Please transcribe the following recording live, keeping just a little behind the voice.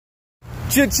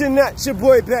Not your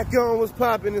boy back on, what's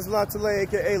poppin'? It's Latale,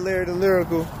 aka Larry the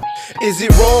Lyrical. Is it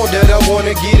wrong that I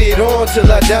wanna get it on till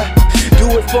I die?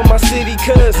 Do it for my city,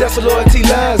 cuz that's loyalty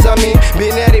lines. I mean,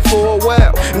 been at it for a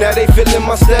while, now they feeling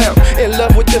my style. In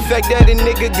love with the fact that a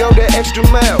nigga go the extra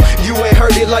mile. You ain't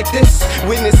heard it like this,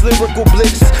 witness lyrical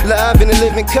bliss. Live in a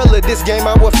living color, this game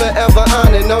I will forever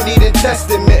honor, no needing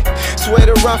testament. Swear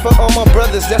to ride for all my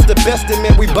brothers, that's the best in me.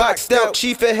 We boxed out,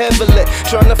 chief and heavily,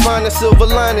 trying to find a silver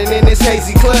lining in this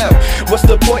hazy cloud. What's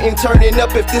the point in turning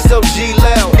up if this OG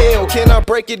loud? L, can I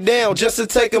break it down just to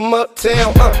take them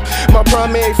uptown? My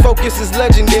primary focus is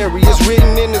legendary, it's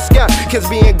written in the sky, cause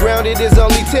being grounded is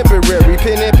only temporary.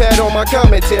 Pen and pad on my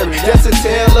commentary, that's a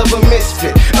tale of a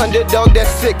misfit. Underdog that's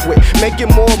sick with, making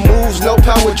more moves, no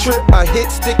power trip. I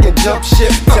hit, stick, and jump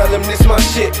ship. Tell them this my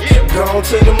shit, gone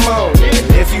to the moon.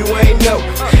 If you ain't know,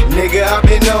 nigga, I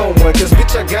been on one. Cause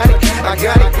bitch, I got it, I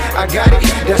got it, I got it.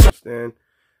 That's Understand?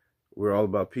 We're all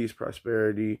about peace,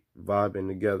 prosperity, vibing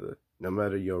together. No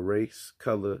matter your race,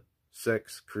 color,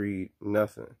 sex, creed,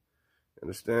 nothing.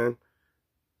 Understand?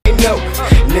 no,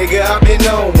 nigga, I been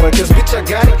on one. Cause bitch, I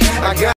got it, I got it.